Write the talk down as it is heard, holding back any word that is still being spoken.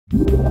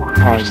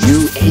Are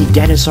you a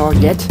dinosaur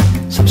yet?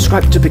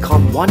 Subscribe to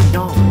become one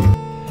now.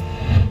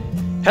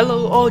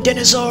 Hello all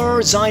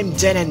dinosaurs, I'm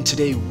Dan and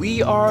today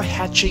we are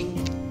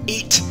hatching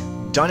 8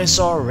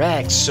 dinosaur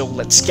eggs. So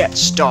let's get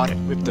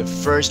started with the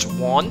first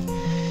one.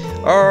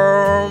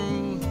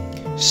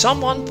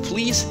 Someone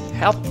please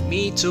help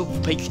me to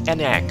pick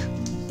an egg.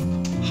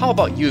 How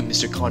about you,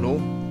 Mr. Kano?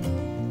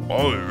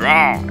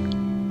 Alright,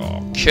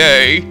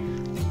 okay.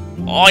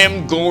 I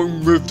am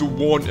going with the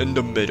one in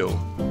the middle.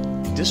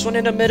 This one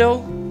in the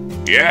middle?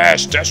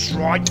 Yes, that's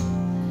right.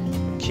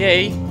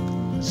 Okay,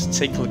 let's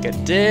take a look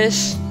at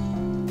this.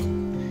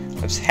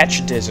 Let's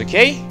hatch this,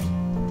 okay?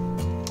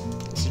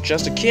 Let's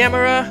adjust the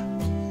camera.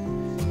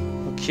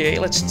 Okay,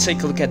 let's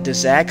take a look at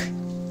this egg.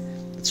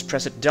 Let's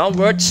press it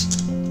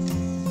downwards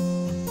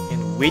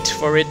and wait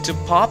for it to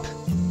pop.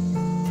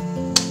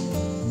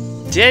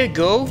 There you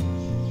go.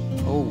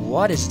 Oh,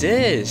 what is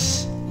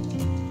this?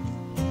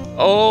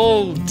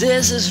 Oh,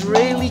 this is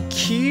really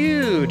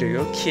cute.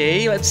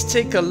 Okay, let's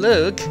take a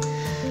look.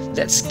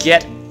 Let's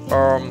get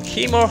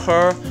him or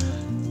her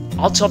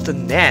out of the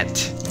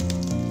net.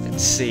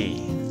 Let's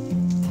see.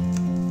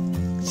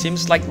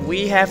 Seems like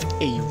we have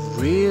a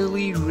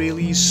really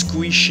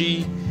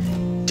squishy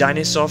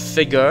dinosaur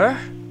figure.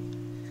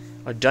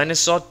 A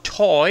dinosaur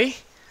toy.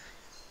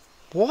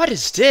 What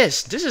is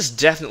this? This is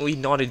definitely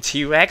not a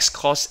T-Rex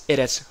cause it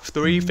has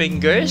 3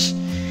 fingers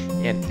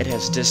and it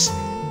has this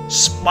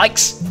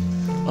spikes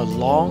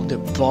along the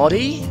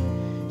body.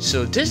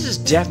 So this is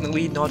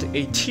definitely not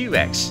a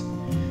T-Rex.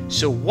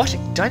 So what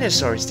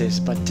dinosaur is this?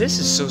 But this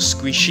is so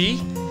squishy.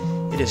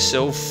 It is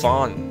so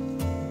fun.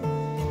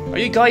 Are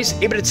you guys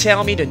able to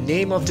tell me the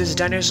name of this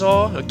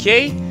dinosaur?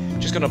 Okay,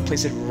 just gonna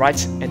place it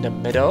right in the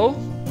middle.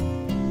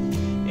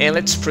 And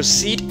let's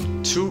proceed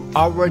to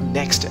our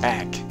next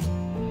egg.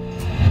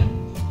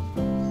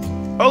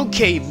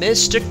 Okay,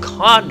 Mr.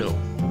 Kano.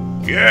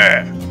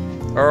 Yeah.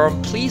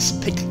 Please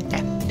pick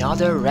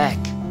another egg.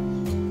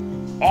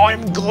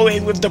 I'm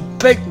going with the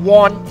big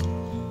one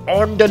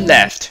on the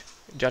left.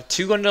 There are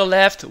 2 on the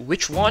left.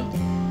 Which one?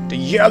 The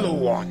yellow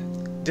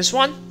one. This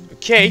one?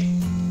 Okay.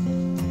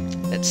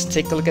 Let's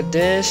take a look at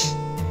this.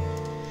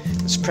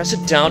 Let's press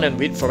it down and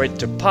wait for it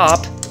to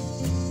pop.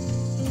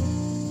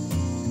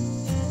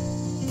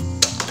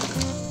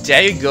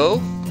 There you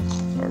go.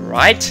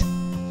 Alright.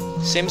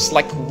 Seems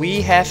like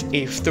we have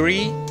a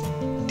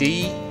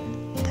 3D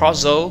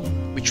puzzle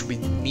which we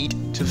need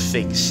to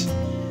fix.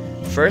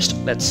 First,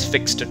 let's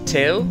fix the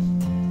tail.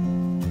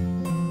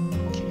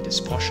 Okay,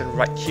 this portion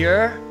right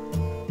here.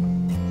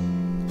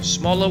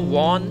 Smaller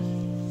one.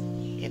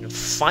 And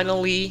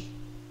finally,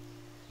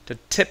 the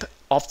tip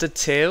of the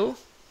tail.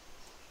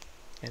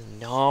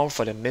 And now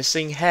for the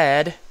missing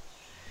head.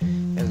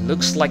 It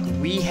looks like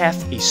we have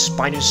a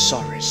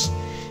Spinosaurus.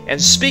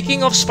 And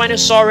speaking of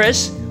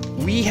Spinosaurus,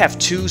 we have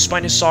 2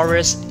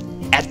 Spinosaurus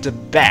at the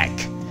back.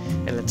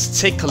 And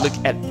let's take a look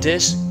at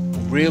this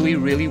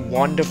really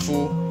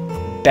wonderful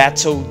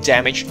battle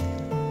damage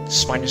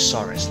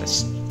Spinosaurus.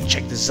 Let's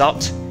check this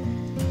out.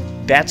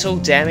 Battle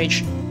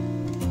damage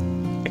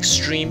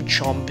extreme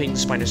chomping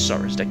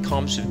Spinosaurus that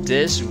comes with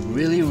this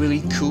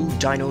really cool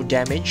dino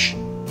damage.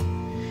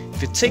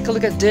 If you take a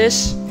look at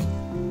this,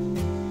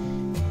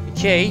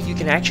 okay, you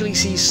can actually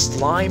see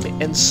slime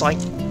inside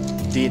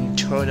the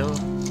internal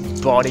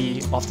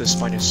body of the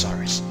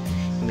Spinosaurus.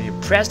 And when you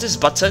press this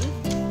button,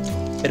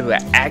 it will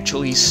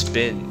actually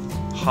spin.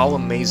 How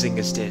amazing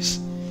is this?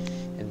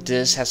 And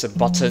this has a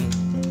button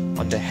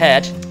on the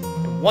head,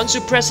 and once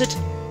you press it,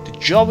 the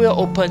jaw will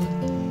open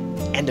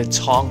and the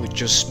tongue will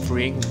just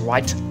spring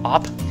right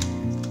up.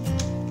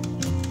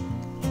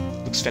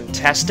 Looks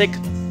fantastic.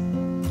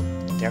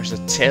 There's a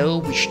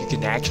tail which you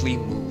can actually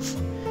move.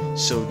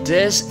 So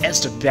this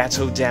is the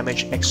battle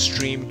damage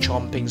extreme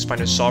chomping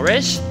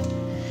Spinosaurus.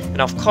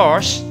 And of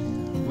course,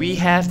 we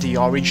have the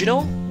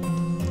original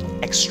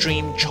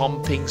extreme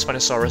chomping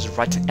Spinosaurus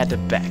right at the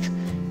back.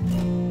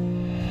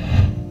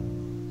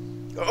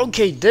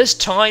 Okay, this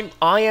time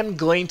I am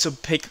going to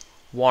pick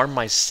one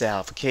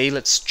myself. Okay,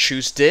 let's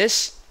choose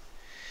this.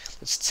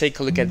 Let's take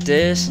a look at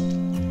this.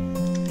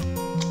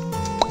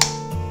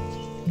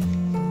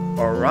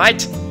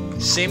 Alright,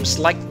 seems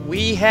like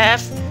we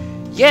have...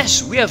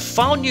 Yes, we have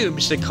found you,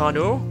 Mr.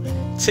 Kano.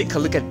 Take a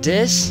look at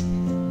this.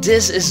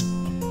 This is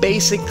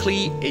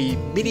basically a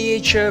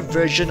miniature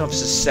version of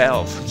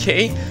yourself,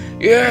 okay?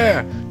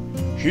 Yeah,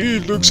 he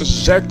looks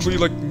exactly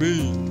like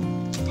me.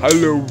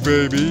 Hello,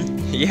 baby.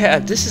 Yeah,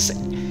 this is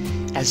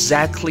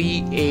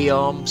exactly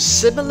a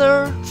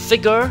similar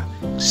figure,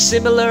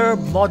 similar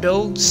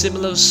model,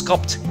 similar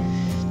sculpt,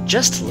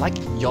 just like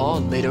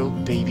your little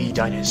baby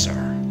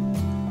dinosaur.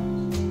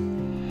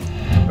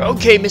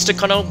 Okay, Mr.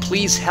 Kano,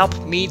 please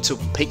help me to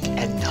pick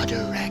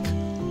another egg.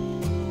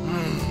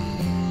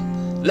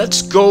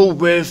 Let's go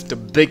with the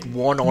big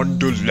one on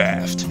the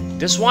left.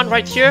 This one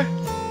right here?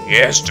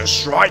 Yes,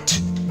 that's right.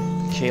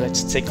 Okay,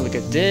 let's take a look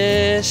at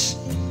this.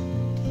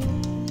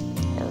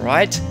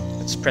 Alright,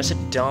 let's press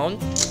it down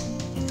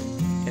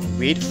and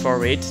wait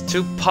for it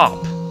to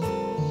pop.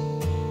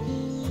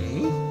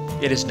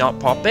 It is not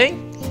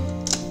popping.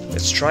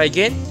 Let's try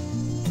again.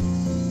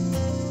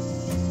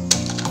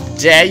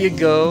 There you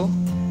go.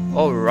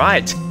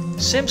 Alright,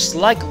 seems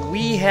like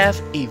we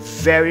have a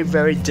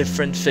very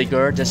different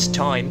figure this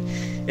time.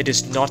 It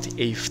is not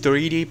a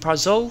 3D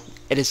puzzle.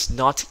 It is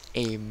not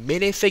a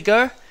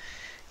minifigure.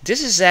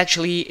 This is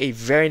actually a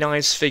very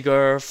nice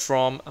figure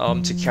from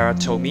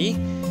Triceratops.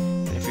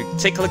 And if you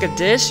take a look at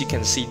this, you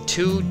can see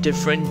two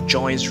different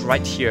joints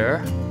right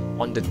here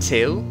on the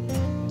tail.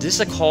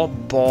 These are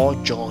called ball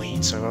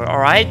joints,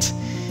 alright?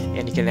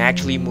 And you can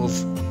actually move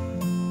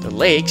the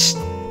legs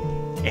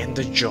and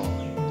the jaw.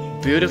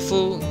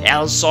 Beautiful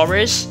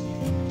Allosaurus.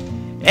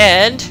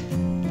 And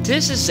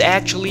this is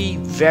actually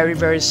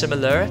very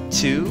similar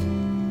to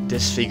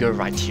this figure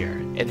right here.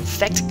 In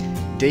fact,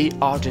 they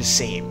are the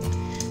same.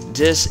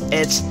 This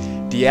is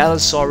the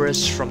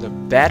Allosaurus from the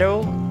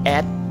Battle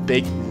at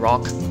Big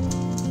Rock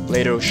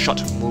little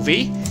short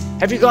movie.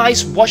 Have you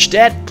guys watched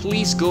that?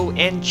 Please go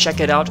and check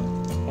it out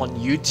on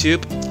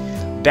YouTube.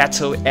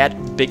 Battle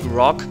at Big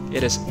Rock.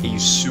 It is a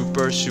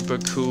super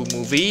cool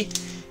movie.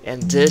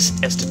 And this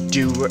is the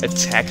dual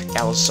attack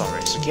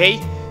Allosaurus, okay?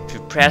 If you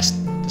press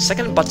the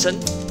second button,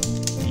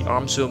 the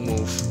arms will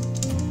move.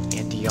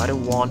 And the other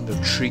one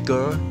will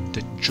trigger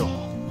the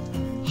jaw.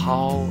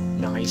 How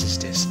nice is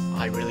this?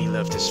 I really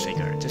love this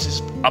figure. This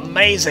is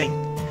amazing!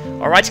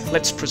 Alright,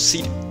 let's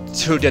proceed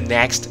to the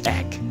next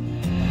egg.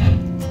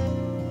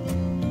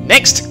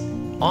 Next,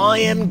 I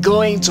am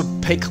going to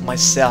pick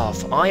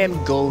myself. I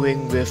am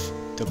going with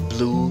the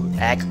blue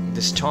egg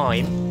this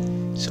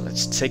time. So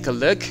let's take a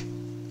look.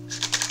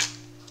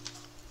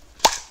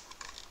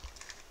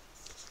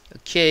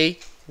 Okay,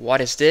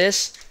 what is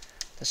this?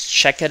 Let's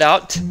check it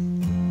out.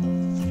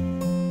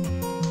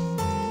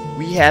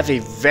 We have a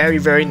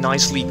very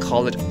nicely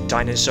colored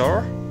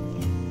dinosaur.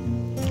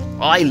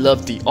 I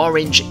love the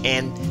orange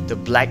and the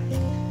black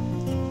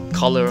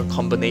color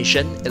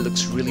combination. It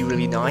looks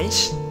really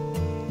nice.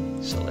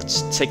 So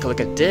let's take a look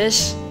at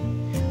this.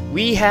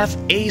 We have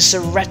a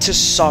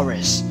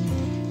Ceratosaurus.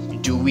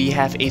 Do we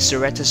have a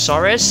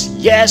Ceratosaurus?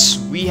 Yes,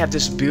 we have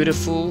this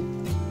beautiful,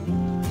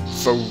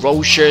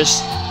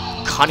 ferocious,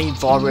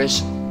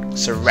 carnivorous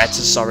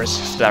Ceratosaurus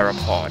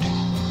theropod.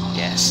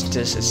 Yes,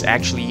 this is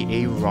actually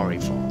a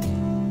rorivore.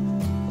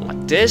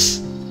 Like this.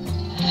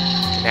 You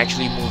can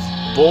actually move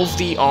both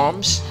the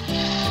arms,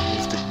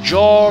 move the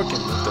jaw, can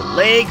move the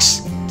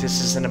legs.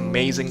 This is an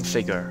amazing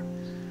figure.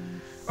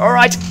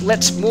 Alright,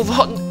 let's move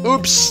on.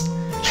 Oops!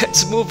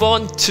 Let's move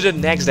on to the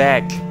next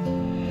egg.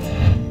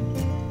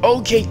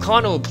 Okay,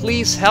 Connell,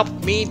 please help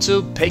me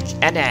to pick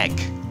an egg.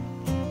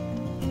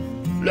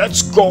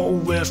 Let's go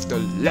with the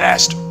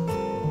last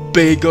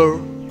bigger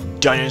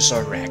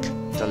dinosaur egg.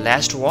 The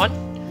last one?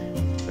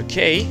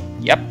 Okay,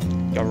 yep,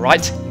 you're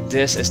right.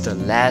 This is the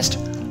last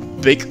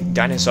big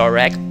dinosaur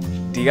egg.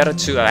 The other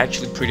two are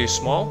actually pretty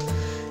small.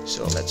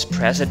 So let's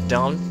press it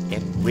down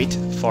and wait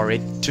for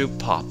it to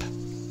pop.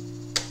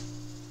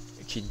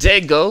 Okay, there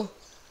you go.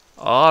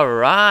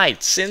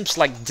 Alright, seems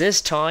like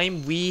this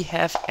time we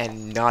have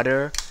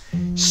another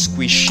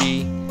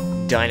squishy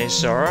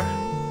dinosaur.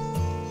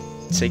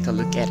 Take a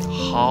look at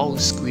how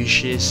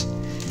squishy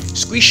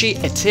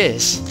it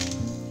is.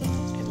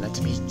 And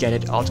let me get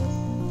it out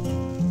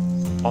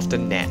of the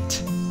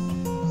net.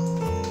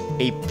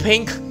 A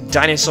pink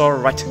dinosaur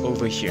right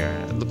over here.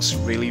 It looks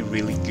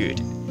really good.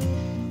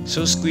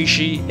 So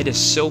squishy, it is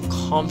so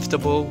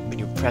comfortable when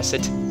you press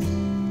it.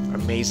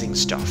 Amazing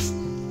stuff.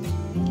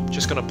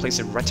 Just gonna place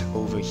it right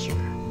over here.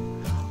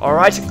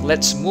 Alright,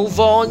 let's move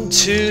on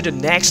to the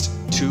next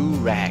two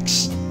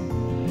rags.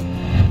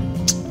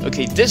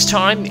 Okay, this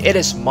time it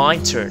is my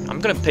turn. I'm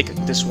gonna pick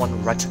this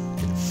one right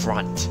in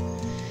front.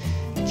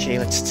 Okay,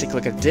 let's take a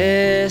look at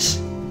this.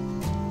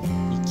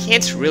 You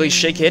can't really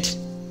shake it,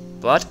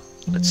 but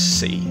let's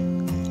see.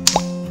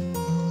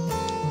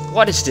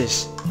 What is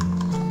this?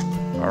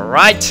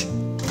 Alright,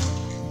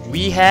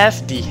 we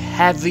have the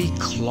heavy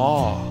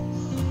claw.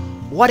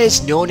 What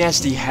is known as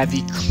the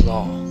heavy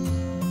claw?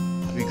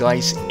 Are you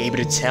guys able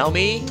to tell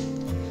me?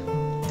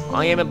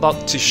 I am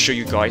about to show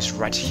you guys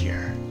right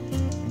here.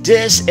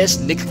 This is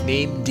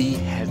nicknamed the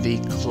heavy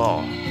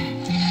claw.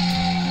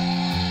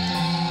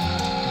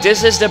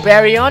 This is the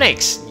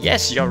Baryonyx.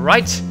 Yes, you're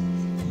right.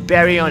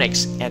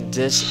 Baryonyx. And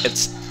this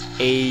is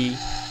a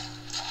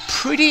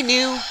pretty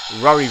new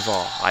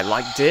rorivore. I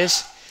like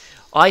this.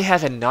 I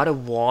have another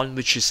one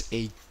which is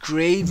a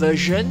grey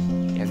version,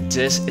 and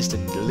this is the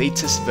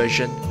latest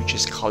version which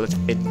is colored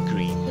in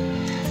green.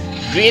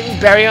 Green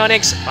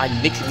Baryonyx, I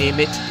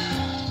nickname it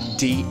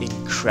the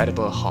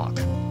Incredible Hulk.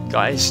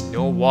 Guys,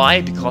 know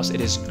why? Because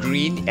it is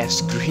green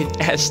as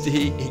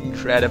the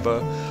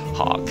Incredible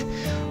Hulk.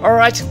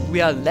 Alright, we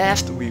are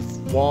left with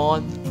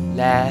one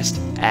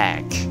last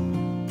egg.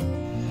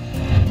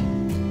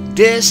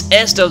 This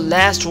is the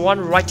last one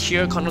right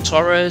here,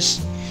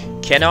 Carnotaurus.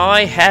 Can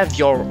I have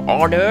your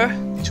honor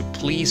to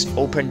please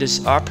open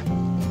this up?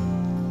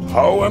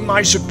 How am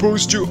I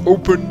supposed to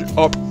open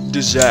up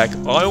this egg?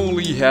 I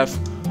only have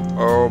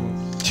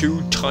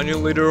two tiny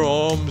little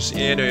arms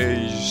and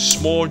a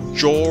small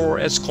jaw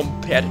as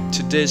compared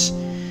to this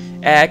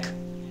egg.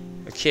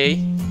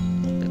 Okay,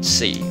 let's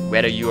see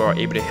whether you are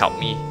able to help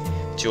me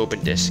to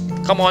open this.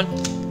 Come on,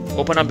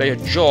 open up your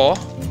jaw.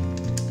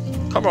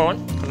 Come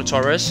on,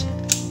 Carnotaurus.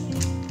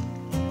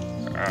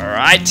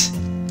 Alright.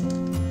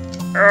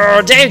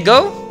 There you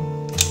go.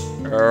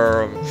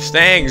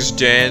 Thanks,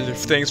 Dan.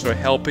 Thanks for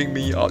helping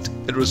me out.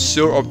 It was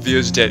so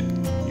obvious that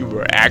you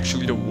were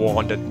actually the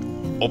one that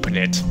opened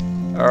it.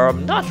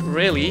 Not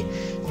really.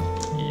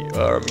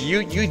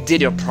 You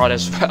did your part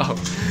as well.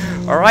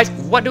 Alright,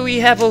 what do we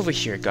have over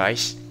here,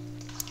 guys?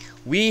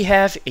 We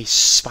have a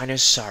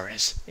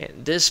Spinosaurus.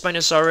 And this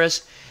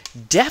Spinosaurus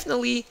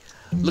definitely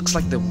looks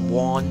like the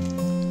one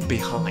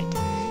behind.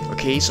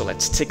 Okay, so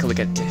let's take a look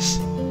at this.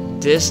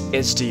 This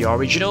is the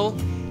original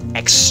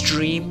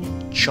extreme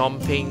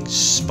chomping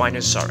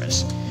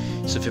Spinosaurus.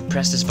 So if you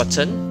press this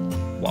button,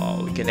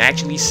 wow, you can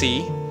actually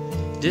see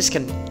this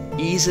can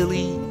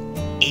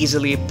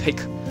easily pick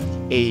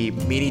a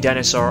mini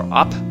dinosaur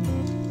up.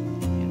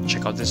 And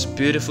check out this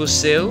beautiful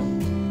sail.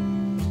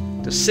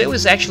 The sail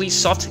is actually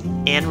soft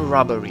and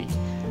rubbery.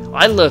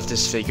 I love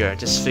this figure.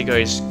 This figure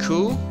is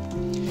cool.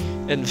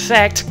 In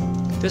fact,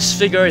 this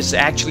figure is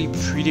actually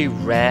pretty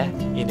rare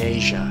in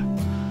Asia.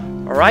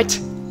 Alright?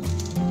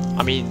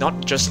 I mean,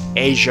 not just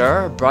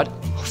Asia, but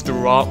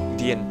throughout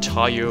the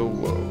entire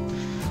world.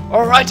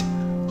 Alright,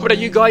 hope that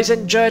you guys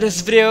enjoyed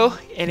this video,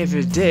 and if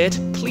you did,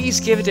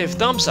 please give it a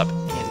thumbs up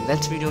and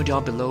let me know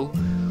down below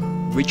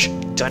which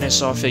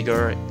dinosaur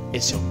figure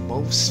is your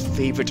most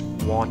favorite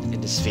one in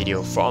this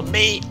video. For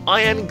me,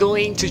 I am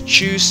going to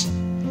choose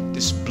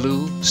this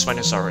blue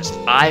Spinosaurus.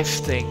 I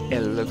think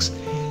it looks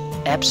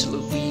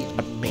absolutely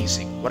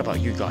amazing. What about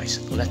you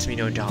guys? Let me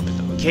know down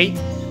below, okay?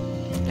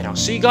 And I'll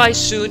see you guys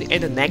soon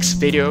in the next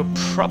video,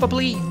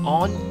 probably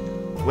on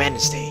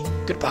Wednesday.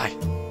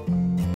 Goodbye.